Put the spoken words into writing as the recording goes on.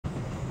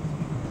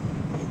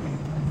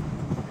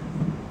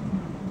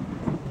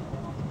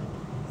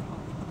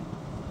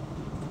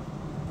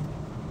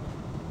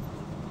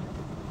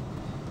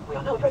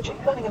approaching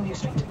Birmingham New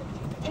Street.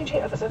 Change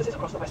here for services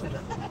across the West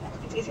Midlands.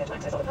 It's easier to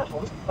access other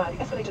platforms via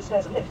the escalators,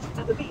 stairs and lifts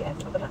at the B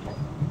end of the platform.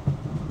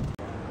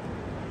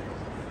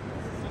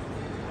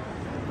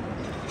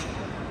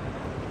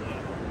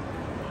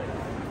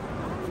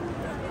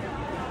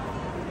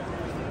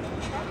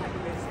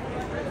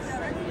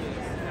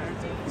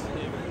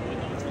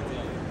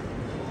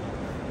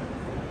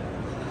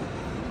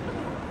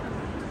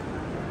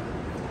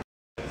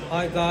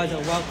 Hi guys,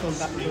 and welcome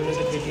back to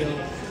another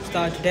video.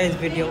 Start today's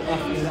video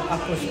off in the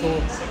Apple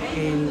store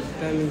in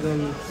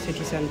Birmingham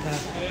city centre.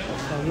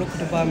 So I'm looking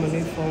to buy my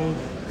new phone,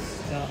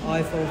 the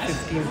iPhone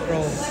 15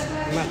 Pro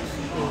Max,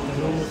 the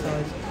normal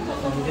size.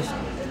 So I'm just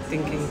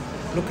thinking,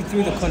 looking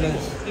through the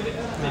colours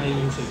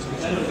and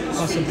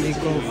possibly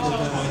go for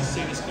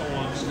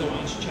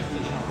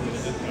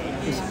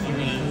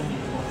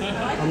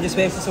I'm just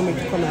waiting for someone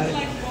to come out,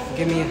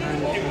 give me a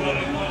hand and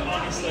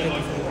take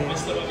it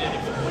from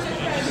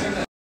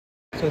there.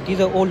 So these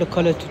are all the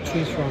colours to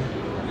choose from.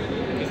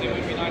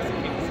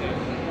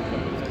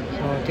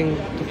 So I think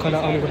the colour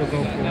I'm going to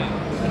go for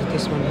is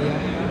this one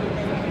here.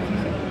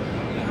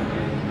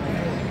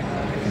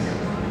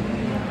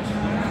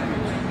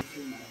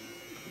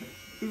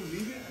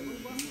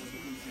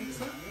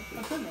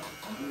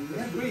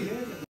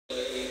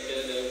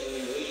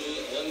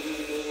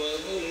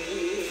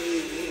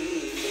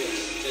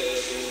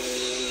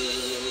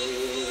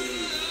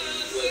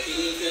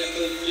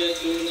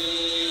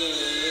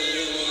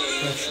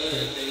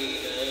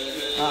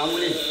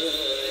 عمولي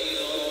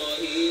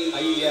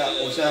حيا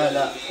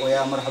وسهلا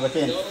ويا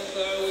مرحبتين.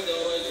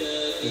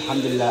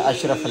 الحمد لله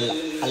أشرف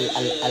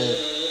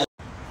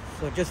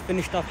So just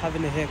finished off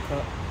having a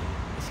haircut.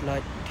 It's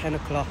like 10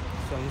 o'clock,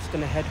 so I'm just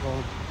gonna head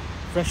home,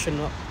 freshen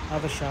up,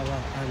 have a shower,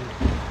 and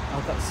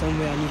I've got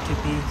somewhere I need to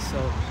be. So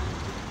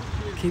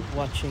keep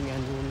watching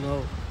and you'll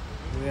know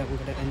where I'm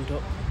gonna end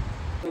up.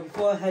 So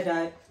before I head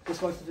out,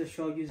 just wanted to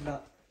show you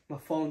that my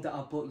phone that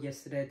I bought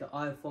yesterday, the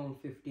iPhone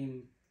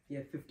 15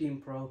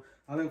 Pro.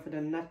 I went for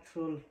the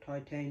natural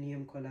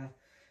titanium color,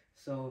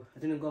 so I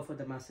didn't go for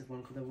the massive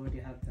one because I already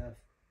have the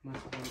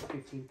massive one, the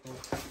 15 Pro.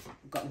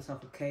 Got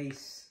myself a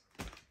case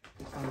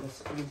and a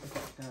screen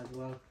protector as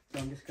well. So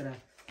I'm just gonna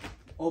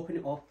open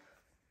it up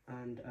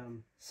and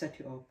set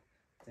it up.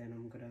 Then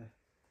I'm gonna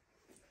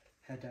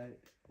head out.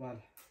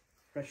 Well,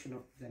 freshen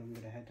up. Then I'm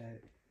gonna head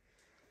out.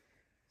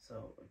 So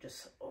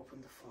just open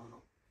the phone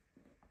up.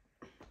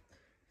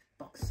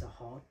 Boxes are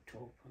hard to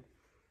open.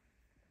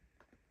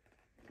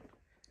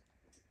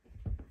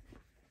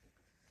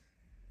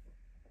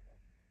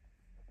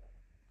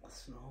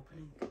 That's not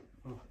opening.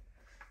 Oh,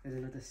 there's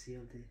another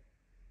seal there.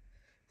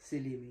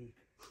 Silly me.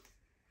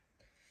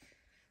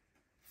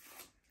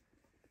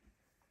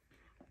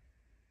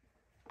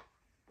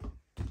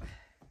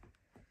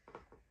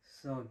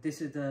 So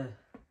this is the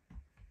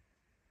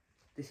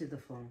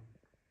phone.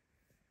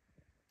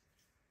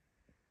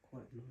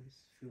 Quite nice.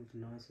 Feels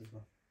nice as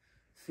well.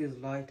 Feels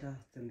lighter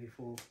than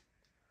before.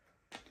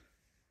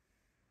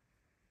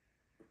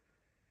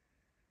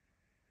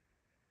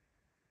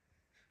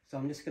 So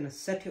I'm just gonna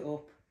set it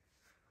up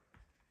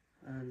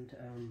and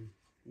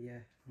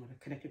yeah, I'm gonna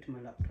connect it to my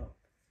laptop.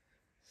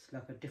 It's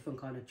like a different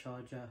kind of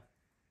charger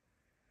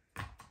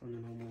from the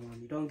normal one.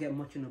 You don't get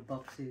much in the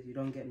boxes, you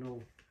don't get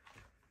no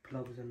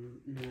plugs and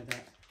none of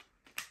that.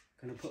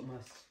 Gonna put my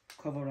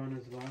cover on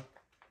as well,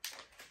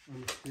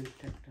 on the screen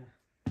protector.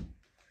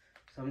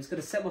 So I'm just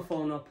gonna set my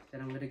phone up,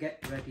 then I'm gonna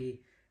get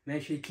ready.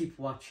 Make sure you keep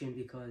watching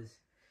because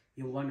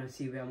you wanna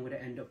see where I'm gonna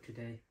end up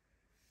today.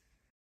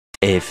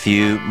 A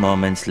few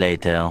moments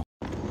later.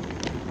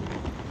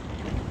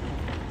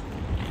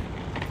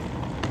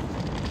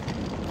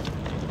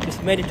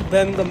 Just made it to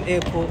Birmingham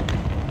Airport.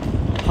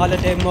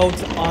 Holiday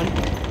mode's on,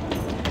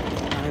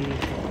 and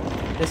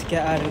let's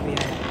get out of here.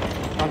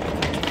 Time to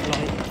catch a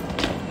flight.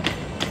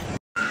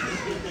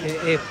 The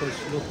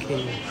airport's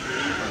looking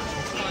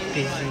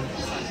busy.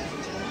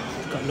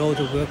 Got loads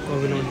of work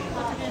going on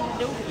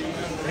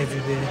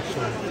everywhere, so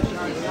I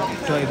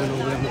don't even know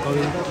where I'm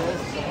going.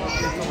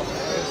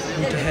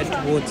 I'm to head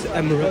towards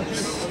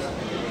Emirates.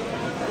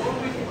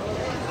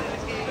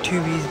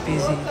 TUI's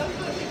busy.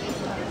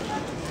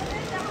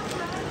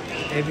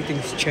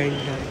 Everything's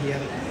changed out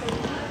here.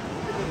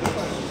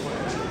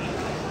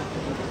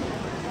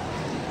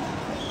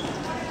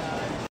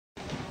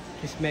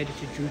 Just made it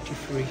to duty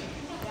free.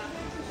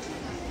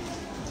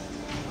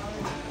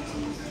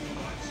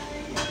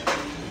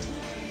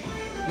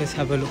 Let's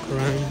have a look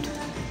around,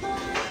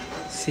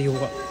 see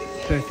what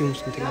perfume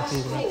something I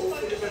can grab.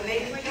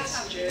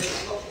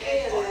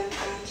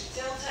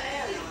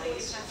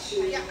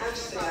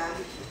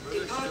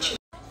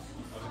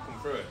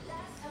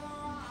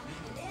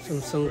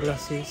 Some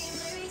sunglasses.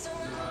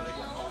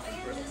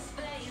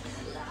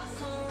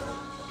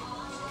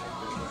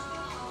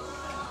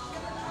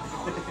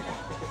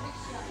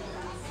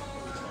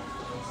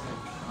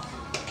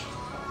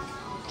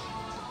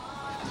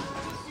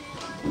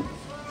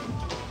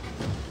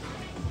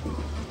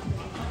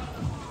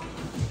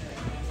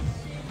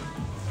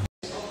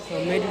 So I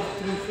made it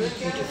through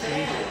duty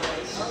free.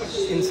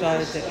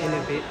 inside the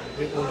inner bit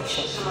with all the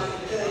shops.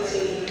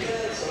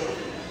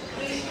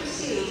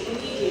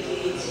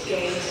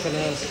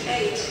 Gonna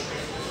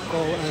go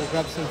and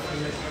grab some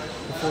food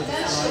before the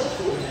flight.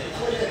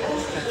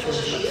 Catch you on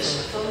the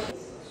next one.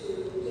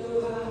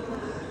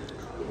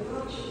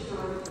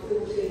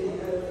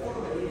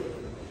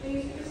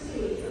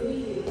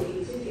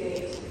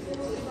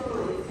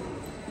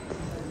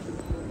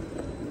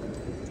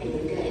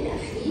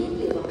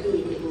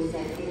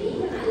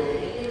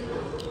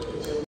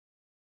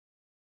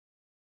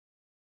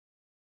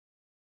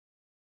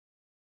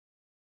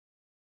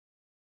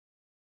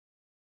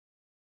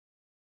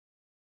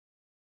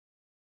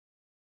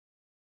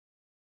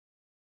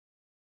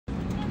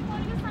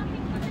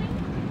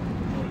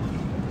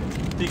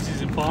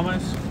 Dixie's and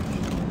Farmers.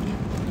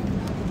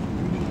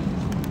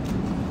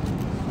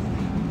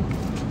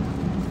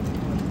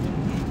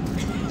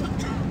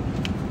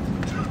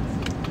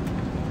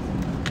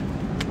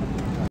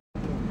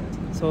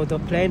 So the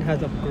plane has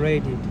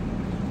upgraded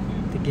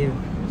to give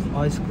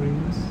ice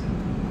creams,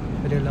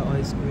 vanilla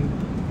ice cream.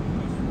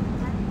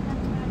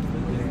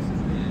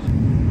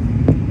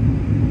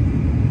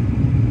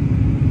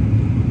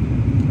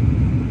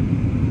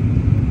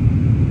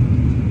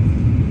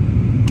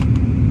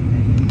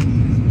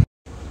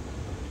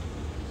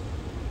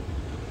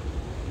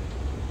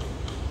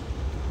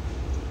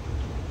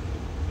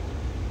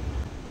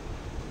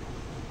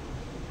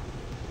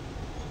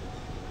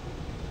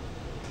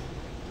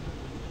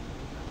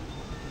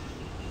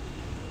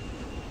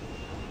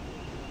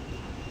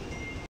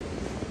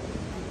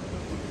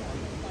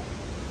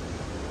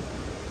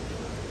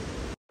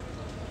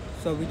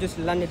 So we just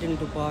landed in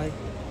Dubai.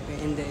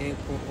 We're in the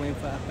airport waiting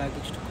for our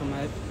baggage to come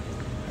out,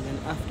 and then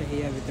after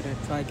here we're gonna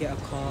try get a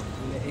car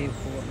in the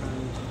airport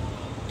and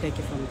take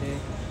it from there.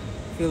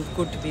 Feels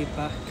good to be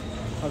back.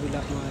 Probably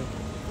like my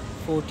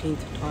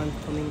 14th time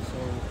coming, so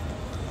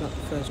not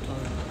the first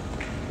time.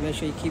 Make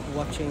sure you keep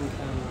watching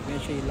and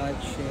make sure you like,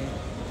 share.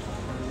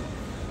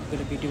 We're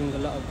gonna be doing a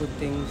lot of good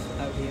things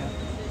out here,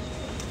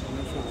 so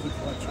make sure you keep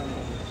watching.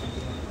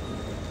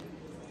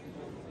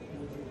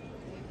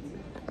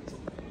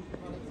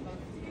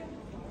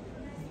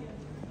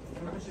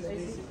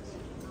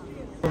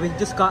 We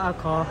just got our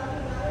car,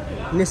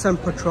 Nissan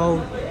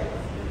Patrol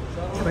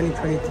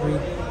 2023.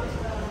 Look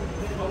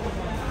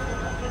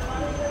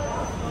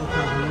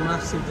how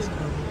massive this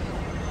car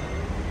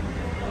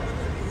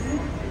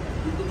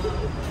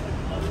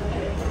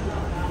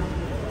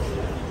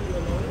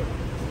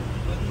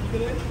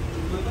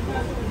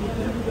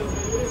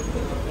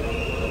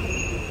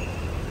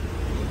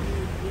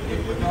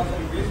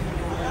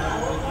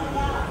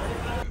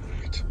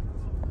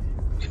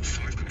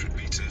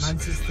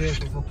Man's just there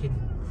for fucking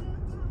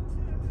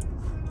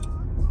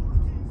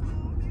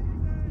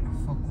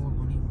fuck all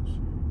money was.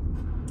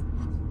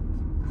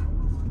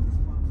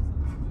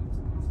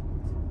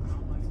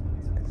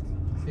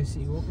 This is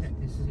you walking at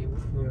this is you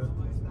walking. Yeah.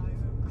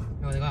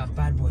 No, they got a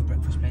bad boy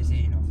breakfast place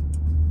here, you know.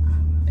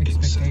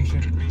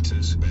 Expectation. 700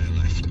 meters, bear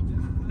left.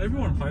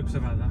 Everyone hypes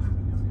about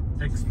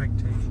that.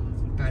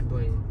 Expectation. Bad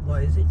boy.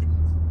 What is it?